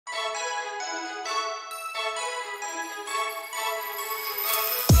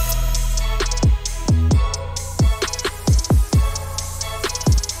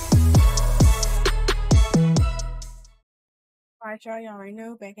Alright, y'all already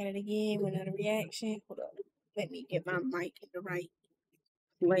know. Back at it again with another reaction. Hold up. Let me get my mic in the right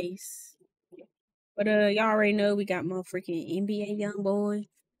place. But y'all already know we got motherfucking NBA YoungBoy.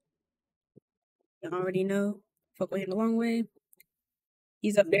 Y'all already know. Fuck with him a long way.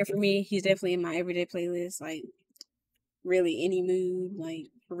 He's up there for me. He's definitely in my everyday playlist. Like, really any mood,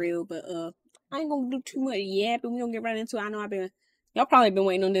 like, for real. But I ain't gonna do too much yapping. We gonna get right into it. I know y'all probably been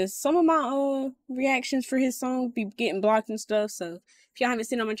waiting on this. Some of my reactions for his song be getting blocked and stuff. So if y'all haven't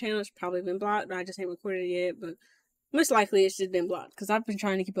seen it on my channel, it's probably been blocked. I just ain't recorded it yet, but most likely it's just been blocked because I've been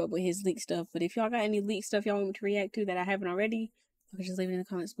trying to keep up with his leak stuff. But if y'all got any leak stuff y'all want me to react to that I haven't already, you can just leave it in the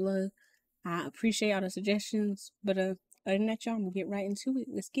comments below. I appreciate all the suggestions. But other than that, y'all, I'm gonna get right into it.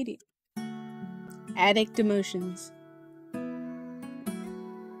 Let's get it. Addict Emotions.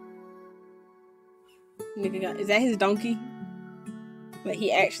 Nigga is that his donkey? Like,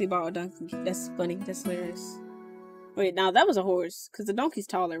 he actually bought a donkey. That's funny. That's hilarious. Wait, now that was a horse, because the donkey's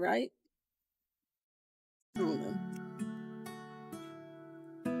taller, right? I don't know.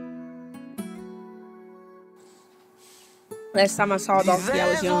 Last time I saw a donkey, I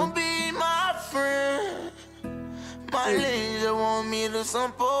was young. My legs want me to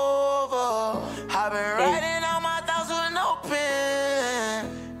some over. I've been writing all my thoughts with no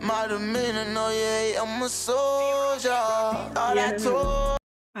pen. My demeanor, no, yeah, I'm a soldier.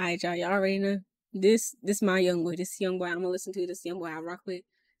 Alright, y'all already know. This my YoungBoy. This YoungBoy I'm gonna listen to. This YoungBoy I rock with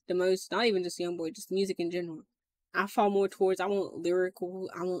the most. Not even just YoungBoy, just music in general. I fall more towards, I want lyrical,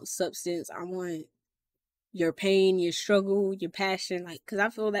 I want substance, I want your pain, your struggle, your passion. Like, because I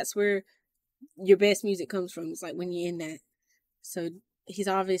feel that's where your best music comes from. It's like when you're in that. So he's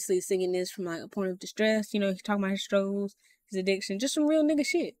obviously singing this from like a point of distress. You know, he's talking about his struggles, his addiction, just some real nigga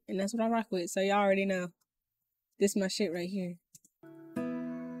shit. And that's what I rock with. So y'all already know. This is my shit right here.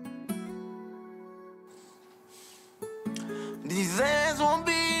 These hands won't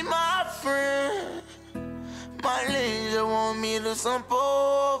be my friend. My legs want me to some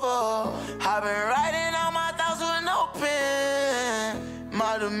over. I've been writing all my thoughts with no pen.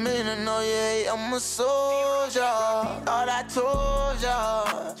 My demeanor, no, yeah, I'm a soldier. Thought I told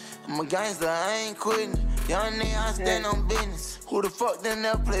ya, I'm a gangster, I ain't quitting. Young nigga, I stand on business. Who the fuck then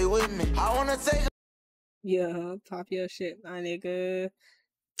they'll play with me? I wanna take. Yeah, pop your shit, my nigga.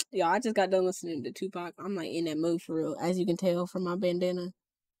 Yo, I just got done listening to Tupac. I'm like in that mood for real, as you can tell from my bandana.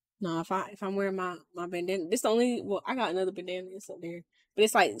 No, if I'm wearing my bandana, this the only, well, I got another bandana, it's up there, but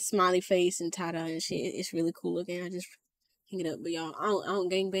it's like smiley face and tie dye and shit. It's really cool looking. I just hang it up, but y'all, I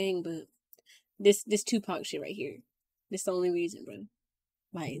don't gangbang, but this Tupac shit right here, this the only reason, bro.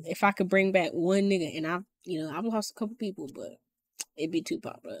 Like, if I could bring back one nigga, and I've lost a couple people, but it'd be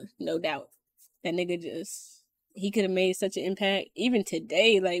Tupac, bro, no doubt. That nigga he could have made such an impact. Even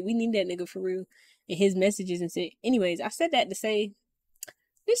today, like, we need that nigga for real. And his messages and shit. Anyways, I said that to say,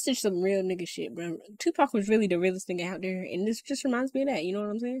 this is some real nigga shit, bro. Tupac was really the realest nigga out there. And this just reminds me of that, you know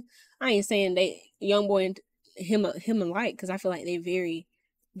what I'm saying? I ain't saying they, YoungBoy and him alike, because I feel like they're very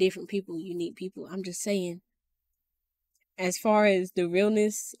different people, unique people. I'm just saying, as far as the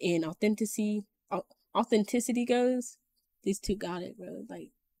realness and authenticity goes, these two got it, bro. Like,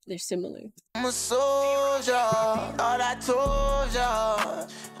 they're similar. I'm a soldier, thought I told ya.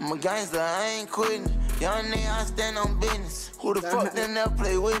 I'm a gangster, I ain't quitting. Young nigga, I stand on business. Who the fuck then they'll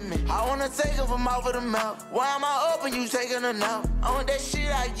play with me? I wanna take her from out of the mouth. Why am I up and you taking her now? I want that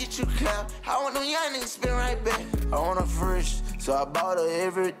shit, I get you clap. I want them young niggas spin right back. I want her fresh, so I bought her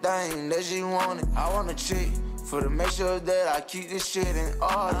everything that she wanted. I want a chick, for to make sure that I keep this shit in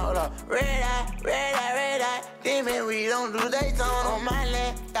order. Hold up. Red eye, demon, we don't do they tone on my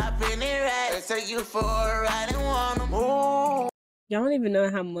land. Got plenty rats, take you for a ride and wanna move. Y'all don't even know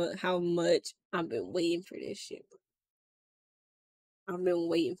how much I've been waiting for this shit. I've been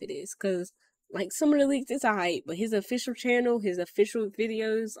waiting for this, cause like some of the leaks it's alright, but his official channel, his official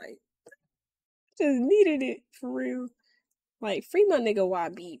videos, like, just needed it for real. Like, free my nigga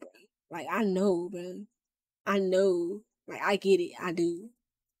YB, bro. Like, I know, bro. I know, like, I get it, I do.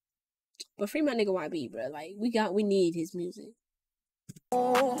 But free my nigga YB, bro. Like, we need his music.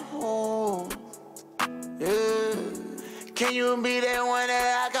 Oh, yeah. Can you be that one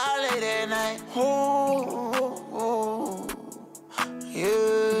that I call late at night? Oh,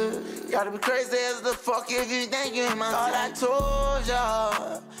 yeah. Gotta be crazy as the fuck if you think you in my thought I told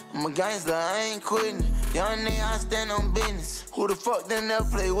ya. I'm a gangster, I ain't quitting. Young nigga, I stand on business. Who the fuck then they'll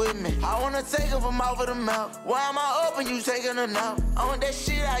play with me? I wanna take her from out of the mouth. Why am I up and you taking her now? I want that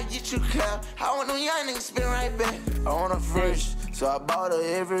shit, I get you clap. I want them young niggas spin right back. I want her fresh, so I bought her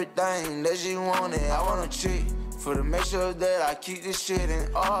everything that she wanted. I want a chick, for to make sure that I keep this shit in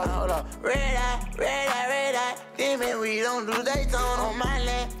order. Hold up. Red eye, demon, we don't do Daytona. On my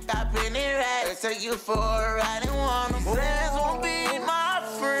land, got penny racks. Let's take you for a ride and want them. Friends won't be my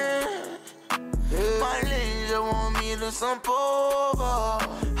friend. My ninja want me to some pogo.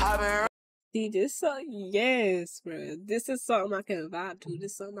 I've been See, this song, yes, bro. This is something I can vibe to.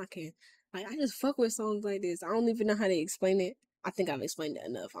 This is something I can, like, I just fuck with songs like this. I don't even know how to explain it. I think I've explained it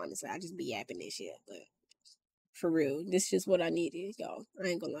enough, honestly. I just be yapping this shit, but for real, this is just what I needed, y'all. I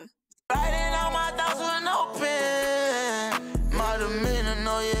ain't gonna lie. writing all my thoughts with no pen. My demeanor,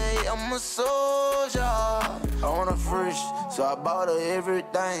 no, yeah, I'm a soldier. I want a fresh, so I bought her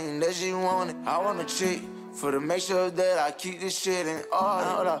everything that she wanted. I want a chick for to make sure that I keep this shit in order.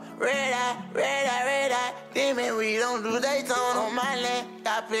 Hold up. Red eye, demon, we don't do Daytona. On my land,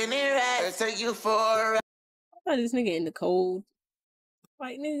 got penny racks. Let's take you for a ride. I thought this nigga in the cold.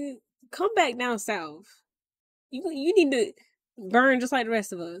 Like, nigga, come back down south. You need to burn just like the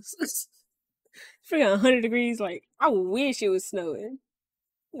rest of us. Freaking 100 degrees. Like, I wish it was snowing.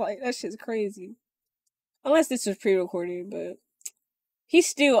 Like, that shit's crazy. Unless this was pre-recorded, but he's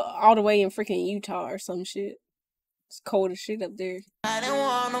still all the way in freaking Utah or some shit. It's cold as shit up there. I didn't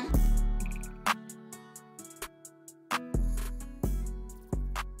want them.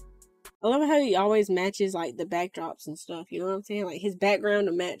 I love how he always matches like the backdrops and stuff. You know what I'm saying? Like his background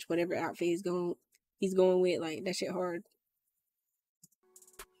to match whatever outfit he's going with. Like that shit hard.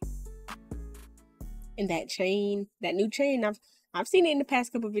 And that chain, that new chain, I've seen it in the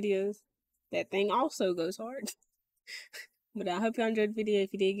past couple videos. That thing also goes hard. But I hope y'all enjoyed the video.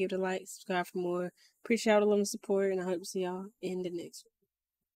 If you did, give it a like, subscribe for more. Appreciate all the love and support, and I hope to see y'all in the next one.